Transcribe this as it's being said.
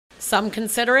Some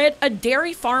consider it a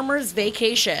dairy farmer's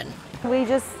vacation. We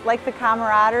just like the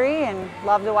camaraderie and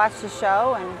love to watch the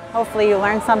show, and hopefully you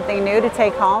learn something new to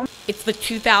take home. It's the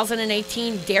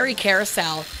 2018 Dairy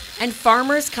Carousel, and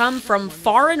farmers come from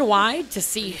far and wide to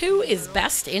see who is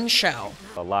best in show.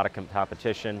 A lot of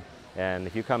competition, and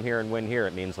if you come here and win here,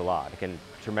 it means a lot. It can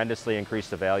tremendously increase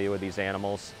the value of these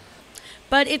animals.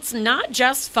 But it's not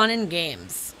just fun and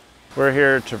games. We're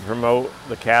here to promote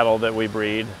the cattle that we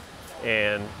breed,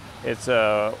 and it's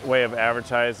a way of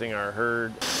advertising our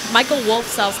herd. Michael Wolf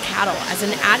sells cattle as an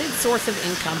added source of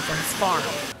income for his farm.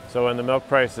 So when the milk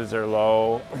prices are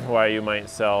low, why you might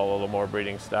sell a little more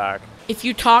breeding stock. If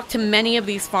you talk to many of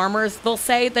these farmers, they'll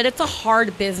say that it's a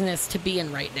hard business to be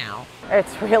in right now.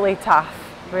 It's really tough,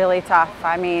 really tough.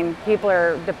 I mean, people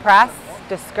are depressed,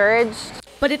 discouraged.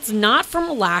 But it's not from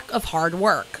a lack of hard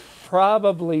work.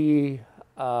 Probably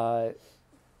the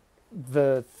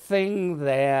thing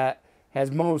that has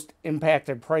most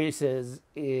impacted prices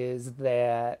is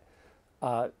that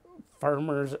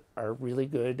farmers are really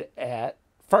good at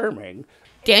farming.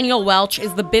 Daniel Welch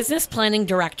is the business planning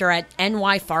director at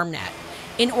NY FarmNet,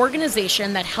 an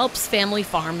organization that helps family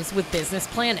farms with business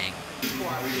planning.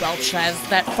 Welch says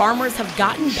that farmers have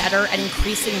gotten better at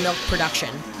increasing milk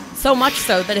production, so much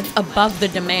so that it's above the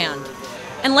demand.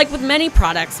 And like with many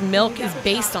products, milk is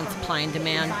based on supply and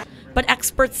demand, but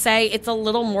experts say it's a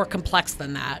little more complex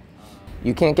than that.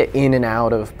 You can't get in and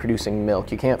out of producing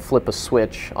milk. You can't flip a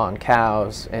switch on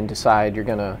cows and decide you're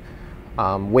going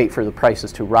to wait for the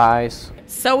prices to rise.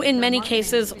 So in many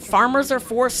cases, farmers are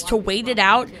forced to wait it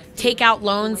out, take out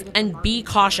loans, and be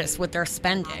cautious with their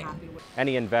spending.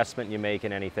 Any investment you make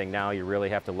in anything now, you really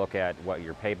have to look at what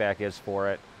your payback is for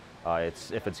it.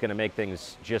 If it's going to make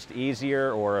things just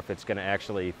easier, or if it's going to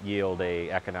actually yield a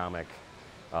economic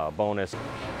bonus.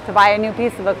 To buy a new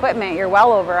piece of equipment, you're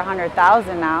well over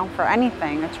 $100,000 now for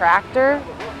anything. A tractor,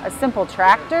 a simple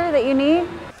tractor that you need.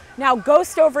 Now,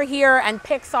 Ghost over here and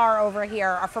Pixar over here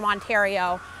are from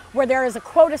Ontario, where there is a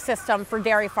quota system for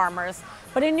dairy farmers.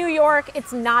 But in New York,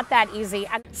 it's not that easy.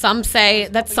 Some say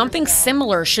that something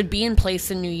similar should be in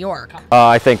place in New York.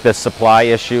 I think the supply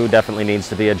issue definitely needs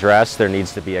to be addressed. There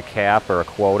needs to be a cap or a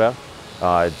quota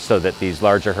so that these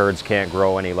larger herds can't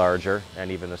grow any larger,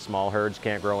 and even the small herds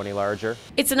can't grow any larger.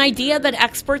 It's an idea that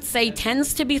experts say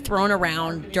tends to be thrown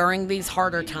around during these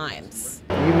harder times.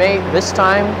 You may, this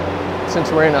time, since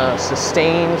we're in a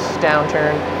sustained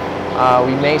downturn,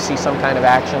 we may see some kind of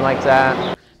action like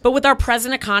that. But with our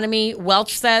present economy,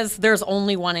 Welch says there's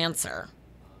only one answer.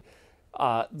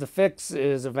 The fix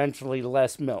is eventually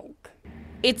less milk.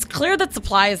 It's clear that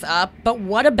supply is up, but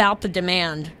what about the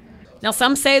demand? Now,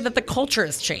 some say that the culture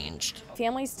has changed.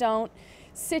 Families don't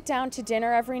sit down to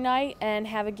dinner every night and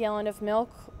have a gallon of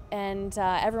milk, and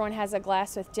everyone has a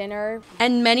glass with dinner.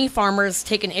 And many farmers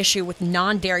take an issue with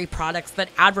non-dairy products that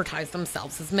advertise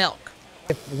themselves as milk.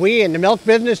 If we in the milk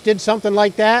business did something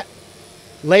like that,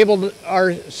 labeled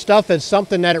our stuff as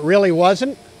something that it really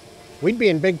wasn't, we'd be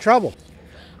in big trouble.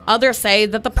 Others say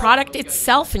that the product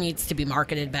itself needs to be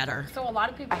marketed better.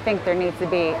 I think there needs to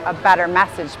be a better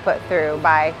message put through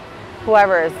by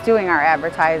whoever is doing our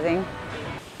advertising.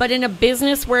 But in a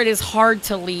business where it is hard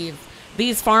to leave,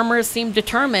 these farmers seem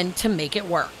determined to make it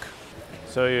work.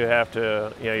 So you have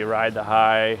to, you ride the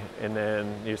high and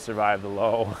then you survive the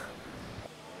low.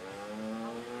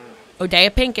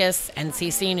 Odea Pincus,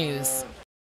 NCC News.